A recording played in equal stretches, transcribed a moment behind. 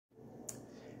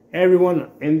Hey everyone,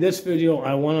 in this video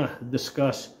I want to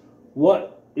discuss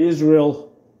what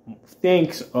Israel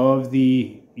thinks of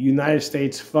the United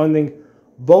States funding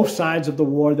both sides of the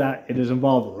war that it is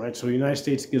involved in, right? So the United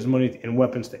States gives money and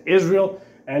weapons to Israel,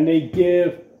 and they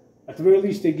give, at the very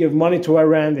least, they give money to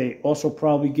Iran. They also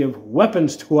probably give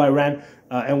weapons to Iran,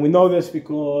 and we know this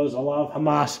because a lot of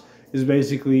Hamas is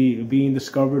basically being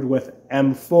discovered with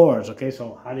M4s, okay?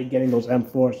 So how are they getting those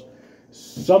M4s?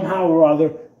 Somehow or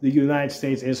other, the United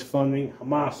States is funding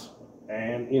Hamas,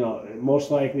 and most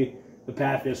likely the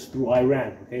path is through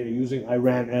Iran. Okay, they're using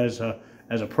Iran as a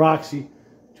proxy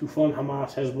to fund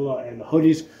Hamas, Hezbollah, and the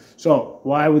Houthis. So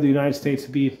why would the United States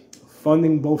be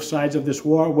funding both sides of this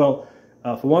war? Well,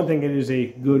 for one thing, it is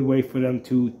a good way for them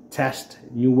to test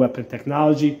new weapon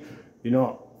technology.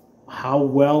 How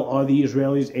well are the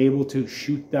Israelis able to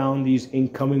shoot down these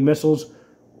incoming missiles?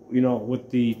 With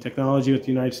the technology with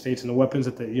the United States and the weapons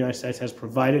that the United States has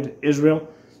provided Israel.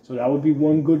 So that would be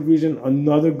one good reason.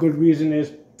 Another good reason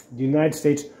is the United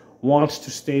States wants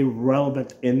to stay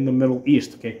relevant in the Middle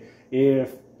East. Okay,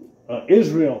 if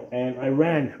Israel and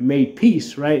Iran made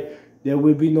peace, right, there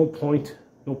would be no point,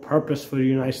 no purpose for the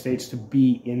United States to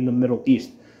be in the Middle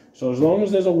East. So as long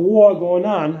as there's a war going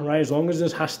on, right, as long as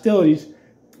there's hostilities,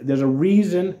 there's a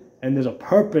reason and there's a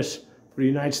purpose for the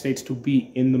United States to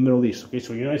be in the Middle East. Okay,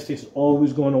 so the United States is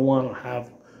always going to want to have,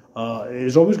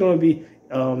 is always going to be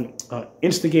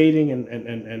instigating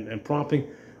and prompting,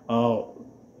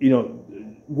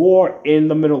 war in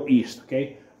the Middle East.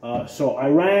 Okay, so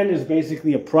Iran is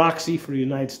basically a proxy for the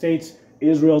United States.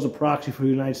 Israel is a proxy for the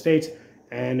United States,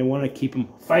 and they want to keep them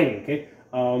fighting. Okay,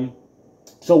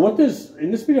 so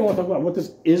in this video I want to talk about what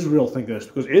does Israel think of this,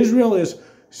 because Israel is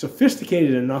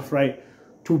sophisticated enough, right,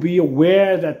 to be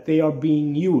aware that they are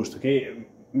being used. Okay,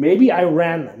 maybe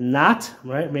Iran not,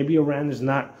 right? Maybe Iran is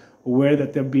not aware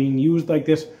that they're being used like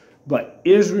this, but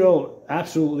Israel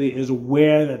absolutely is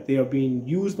aware that they are being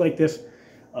used like this.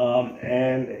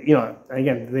 And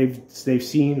again, they've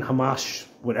seen Hamas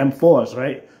with M4s,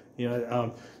 right?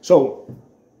 So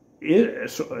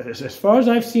as far as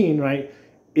I've seen, right,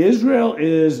 Israel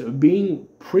is being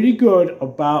pretty good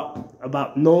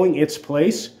about knowing its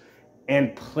place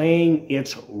and playing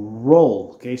its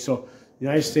role. Okay, so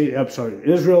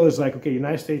Israel is like, okay,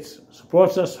 United States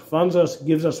supports us, funds us,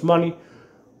 gives us money.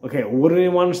 Okay, what do they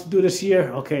want us to do this year?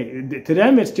 Okay, to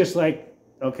them it's just like,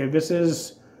 okay, this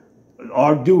is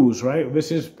our dues, right?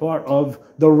 This is part of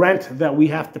the rent that we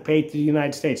have to pay to the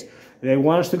United States. They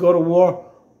want us to go to war,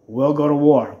 we'll go to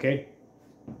war. Okay,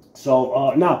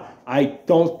 so now I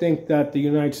don't think that the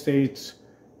United States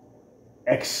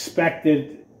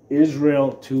expected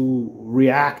Israel to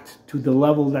react to the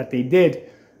level that they did.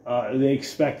 They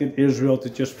expected Israel to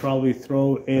just probably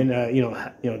throw in,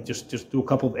 just do a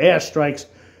couple of airstrikes,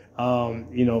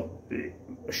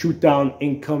 shoot down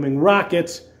incoming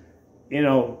rockets,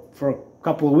 for a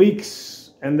couple of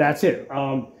weeks, and that's it.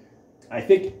 I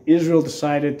think Israel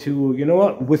decided to,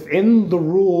 within the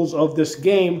rules of this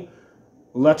game,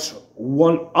 let's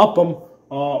one-up them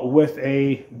with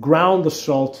a ground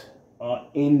assault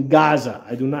in Gaza.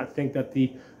 I do not think that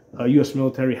the U.S.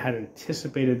 military had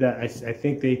anticipated that. I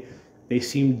think they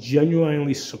seemed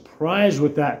genuinely surprised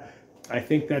with that. I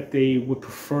think that they would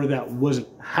prefer that wasn't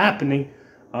happening,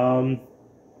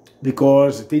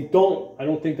 because I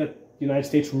don't think that the United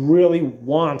States really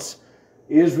wants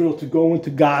Israel to go into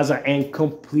Gaza and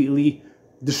completely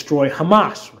destroy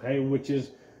Hamas, okay, which is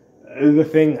the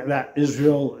thing that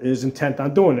Israel is intent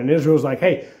on doing. And Israel's like,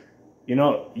 hey, you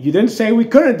didn't say we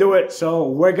couldn't do it, so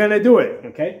we're going to do it,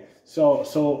 okay?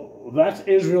 So that's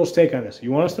Israel's take on this.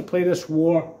 You want us to play this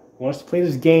war, you want us to play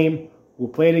this game, we'll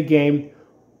play the game,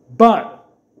 but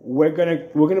we're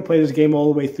gonna play this game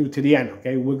all the way through to the end,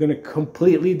 okay? We're going to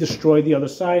completely destroy the other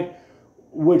side,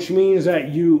 which means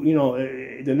that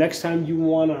the next time you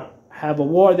want to have a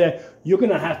war there, you're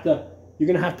going to have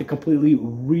to completely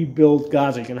rebuild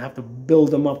Gaza. You're going to have to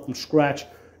build them up from scratch.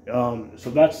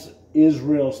 So that's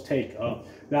Israel's take.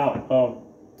 Now,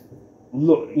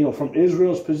 look, from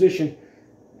Israel's position,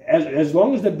 as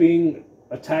long as they're being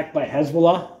attacked by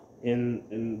Hezbollah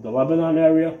in the Lebanon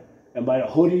area and by the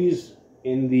Houthis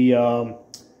in the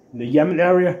Yemen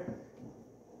area,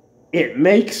 it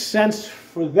makes sense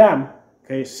for them,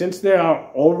 okay, since they are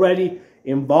already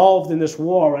involved in this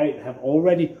war, right, have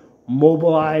already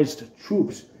mobilized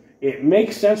troops. It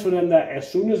makes sense for them that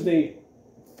as soon as they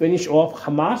finish off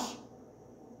Hamas,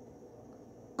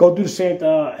 go do the same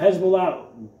to Hezbollah,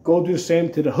 go do the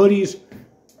same to the Houthis,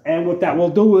 and what that will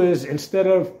do is, instead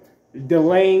of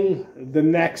delaying the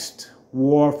next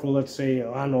war for, let's say,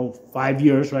 5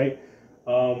 years, right,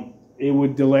 it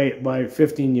would delay it by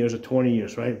 15 years or 20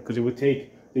 years, right, because it would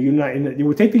take it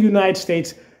would take the United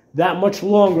States that much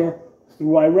longer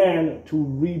through Iran to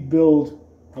rebuild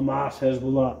Hamas,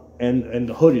 Hezbollah, and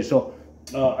the Houthis. So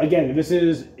again, this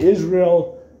is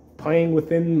Israel playing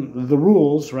within the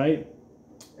rules, right?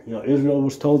 Israel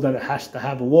was told that it has to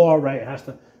have a war, right? It has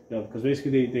to, because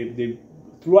basically they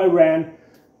through Iran,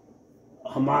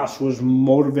 Hamas was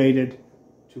motivated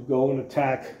to go and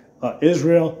attack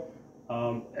Israel.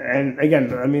 And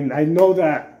again, I mean, I know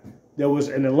that there was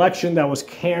an election that was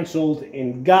canceled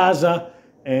in Gaza,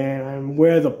 and I'm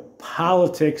aware of the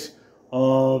politics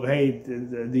of, hey,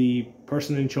 the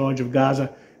person in charge of Gaza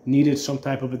needed some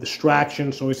type of a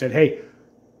distraction, so he said, hey,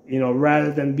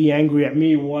 rather than be angry at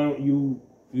me, why don't you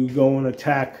go and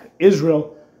attack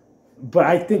Israel? But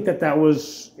I think that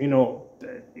was, I mean,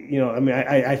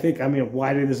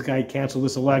 why did this guy cancel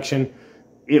this election?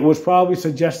 It was probably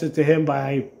suggested to him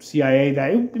by CIA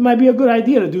that it might be a good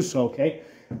idea to do so, okay?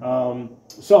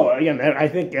 So, again, I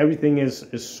think everything is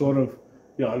sort of,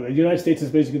 the United States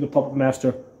is basically the puppet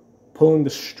master pulling the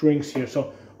strings here.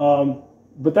 So,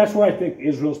 but that's where I think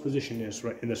Israel's position is,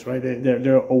 right, in this, right?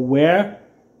 They're aware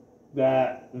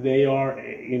that they are,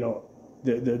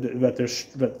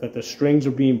 that the strings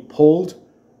are being pulled,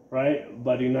 right,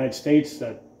 by the United States,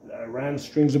 that Iran's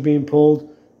strings are being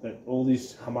pulled, that all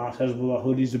these Hamas, Hezbollah,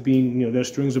 Houthis are being, their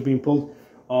strings are being pulled.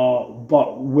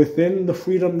 But within the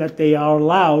freedom that they are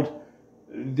allowed,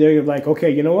 they're like, okay,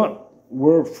 you know what?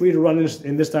 We're free to run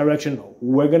in this direction.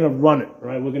 We're going to run it,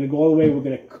 right? We're going to go all the way. We're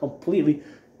going to completely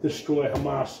destroy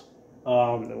Hamas,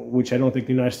 which I don't think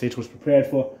the United States was prepared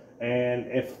for. And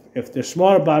if they're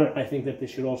smart about it, I think that they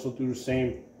should also do the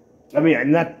same. I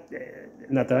mean, not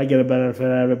that I get a benefit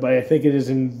out of it, but I think it is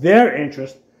in their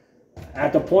interest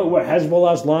at the point where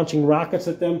Hezbollah is launching rockets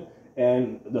at them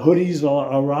and the Houthis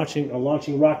are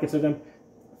launching rockets at them.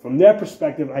 From their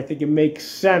perspective, I think it makes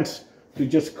sense to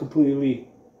just completely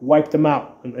wipe them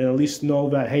out and at least know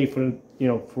that, hey,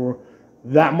 for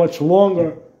that much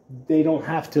longer, they don't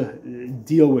have to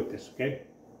deal with this. Okay,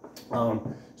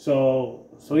 so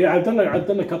yeah, I've done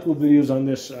a couple of videos on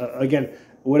this again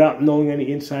without knowing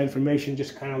any inside information,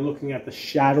 just kind of looking at the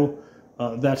shadow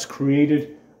that's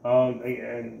created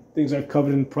and things I've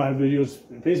covered in prior videos.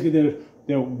 Basically,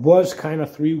 there was kind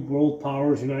of three world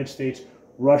powers: United States,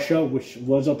 Russia, which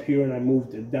was up here, and I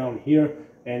moved it down here,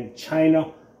 and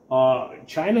China.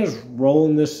 China's role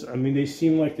in this, I mean, they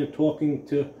seem like they're talking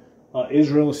to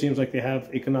Israel. It seems like they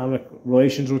have economic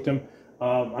relations with them.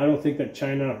 I don't think that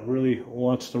China really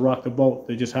wants to rock the boat.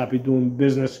 They're just happy doing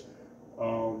business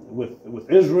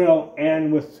with Israel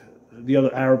and with the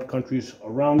other Arab countries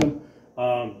around them.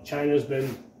 China's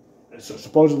been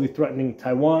supposedly threatening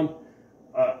Taiwan.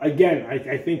 Again,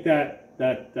 I think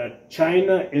that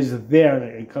China is there,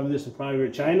 and I cover this in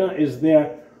private. China is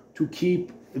there to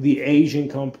keep the Asian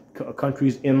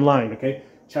countries in line. Okay,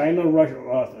 China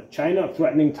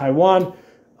threatening Taiwan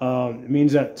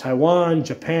means that Taiwan,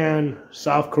 Japan,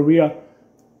 South Korea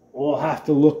all have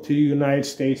to look to the United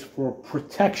States for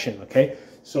protection. Okay,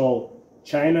 so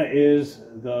China is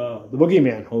the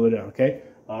boogeyman over there. Okay,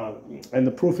 and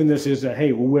the proof in this is that,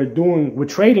 hey, we're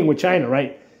trading with China,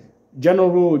 right?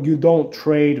 General rule: you don't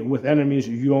trade with enemies;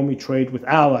 you only trade with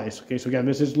allies. Okay, so again,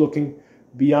 this is looking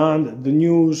beyond the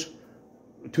news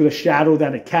to the shadow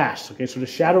that it casts. Okay, so the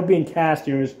shadow being cast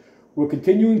here is we're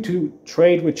continuing to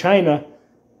trade with China.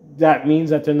 That means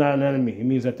that they're not an enemy. It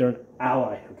means that they're an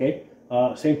ally. Okay,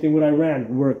 same thing with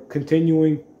Iran. We're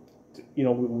continuing.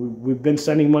 We've been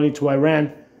sending money to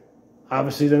Iran.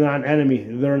 Obviously, they're not an enemy.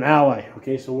 They're an ally.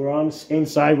 Okay, so we're on the same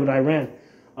side with Iran.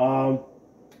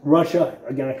 Russia,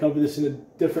 again, I covered this in a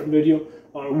different video.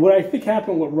 What I think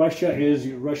happened with Russia is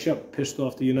Russia pissed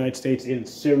off the United States in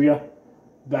Syria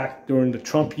back during the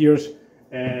Trump years,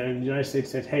 and the United States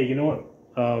said, hey, you know what?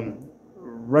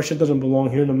 Russia doesn't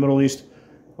belong here in the Middle East.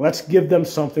 Let's give them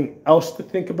something else to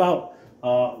think about.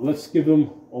 Let's give them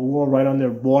a war right on their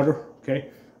border. Okay,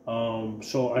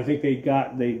 so I think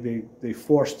they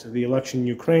forced the election in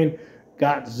Ukraine,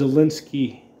 got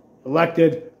Zelensky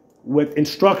elected with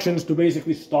instructions to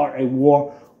basically start a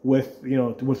war with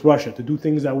Russia, to do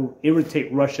things that will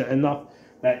irritate Russia enough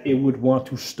that it would want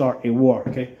to start a war.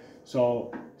 Okay,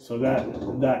 so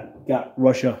that got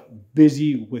Russia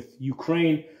busy with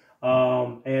Ukraine,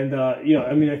 I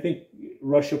mean, I think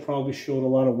Russia probably showed a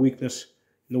lot of weakness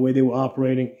in the way they were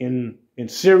operating in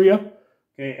Syria.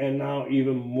 Okay, and now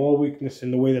even more weakness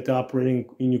in the way that they're operating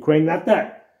in Ukraine. Not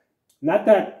that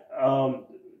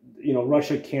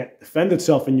Russia can't defend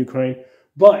itself in Ukraine,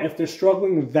 but if they're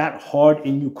struggling that hard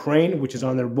in Ukraine, which is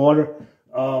on their border,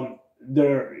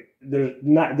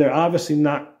 they're obviously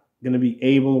not going to be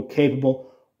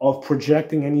capable of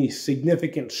projecting any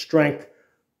significant strength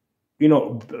you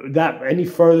know, that any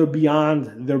further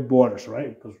beyond their borders, right?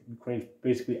 Because Ukraine's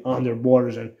basically on their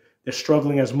borders, and they're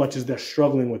struggling as much as they're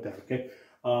struggling with that. Okay,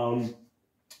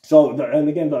 and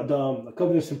again, I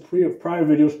covered this in prior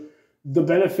videos. The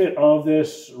benefit of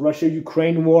this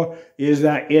Russia-Ukraine war is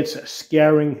that it's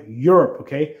scaring Europe.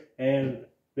 Okay, and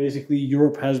basically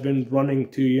Europe has been running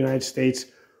to the United States,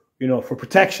 you know, for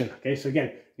protection. Okay, so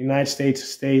again, the United States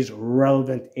stays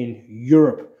relevant in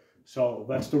Europe. So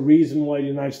that's the reason why the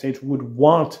United States would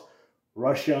want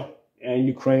Russia and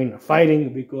Ukraine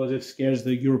fighting, because it scares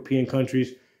the European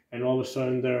countries, and all of a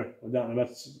sudden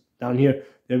down here,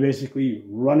 they're basically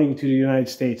running to the United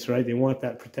States, right? They want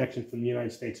that protection from the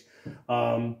United States.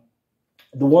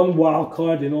 The one wild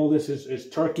card in all this is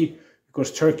Turkey, because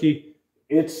Turkey,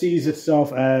 it sees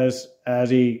itself as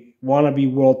a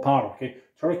wannabe world power. Okay,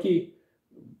 Turkey,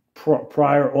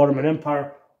 prior Ottoman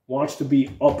Empire, wants to be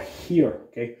up here.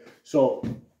 Okay, so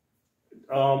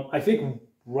I think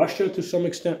Russia, to some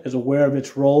extent, is aware of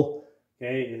its role.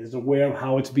 Okay, is aware of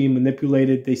how it's being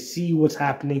manipulated. They see what's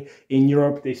happening in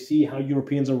Europe. They see how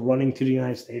Europeans are running to the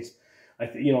United States.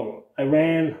 You know,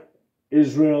 Iran,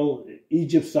 Israel,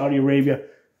 Egypt, Saudi Arabia,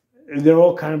 they're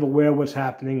all kind of aware of what's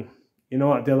happening. You know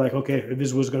what? They're like, okay, if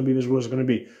this was going to be, this was going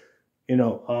to be. You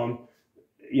know,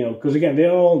 because again,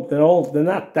 they're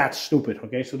not that stupid.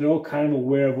 Okay, so they're all kind of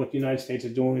aware of what the United States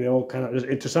is doing. They're all kind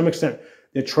of, to some extent,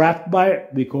 they're trapped by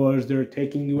it because they're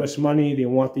taking U.S. money. They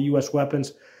want the U.S.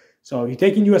 weapons. So you're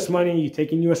taking U.S. money, you're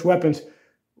taking U.S. weapons.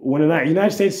 When the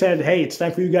United States said, hey, it's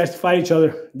time for you guys to fight each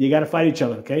other, you got to fight each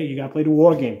other, okay? You got to play the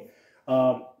war game.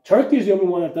 Turkey is the only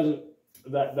one that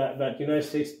the United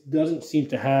States doesn't seem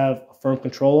to have a firm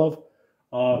control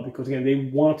of, because, again,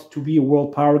 they want to be a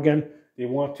world power again. They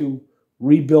want to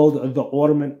rebuild the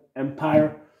Ottoman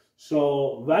Empire.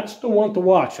 So that's the one to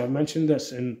watch. I've mentioned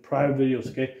this in prior videos,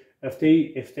 okay? If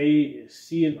they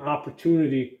see an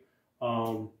opportunity,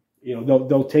 you know,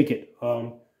 they'll take it.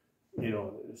 You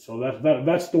know, so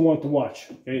that's the one to watch.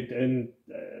 Okay? And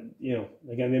you know,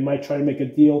 again, they might try to make a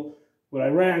deal with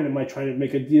Iran. They might try to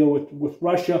make a deal with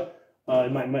Russia. They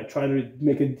might try to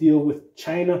make a deal with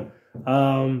China.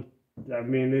 I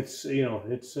mean, it's you know,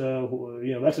 that's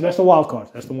the wild card.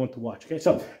 That's the one to watch. Okay,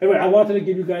 so anyway, I wanted to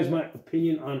give you guys my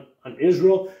opinion on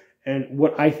Israel and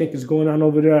what I think is going on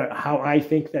over there. How I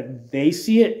think that they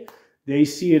see it. They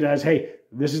see it as, hey,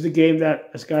 this is the game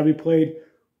that's got to be played.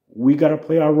 We got to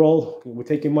play our role. We're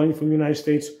taking money from the United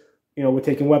States. You know, we're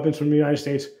taking weapons from the United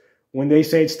States. When they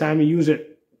say it's time to use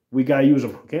it, we got to use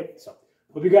them. Okay, so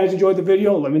hope you guys enjoyed the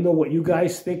video. Let me know what you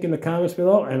guys think in the comments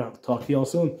below, and I'll talk to you all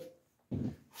soon.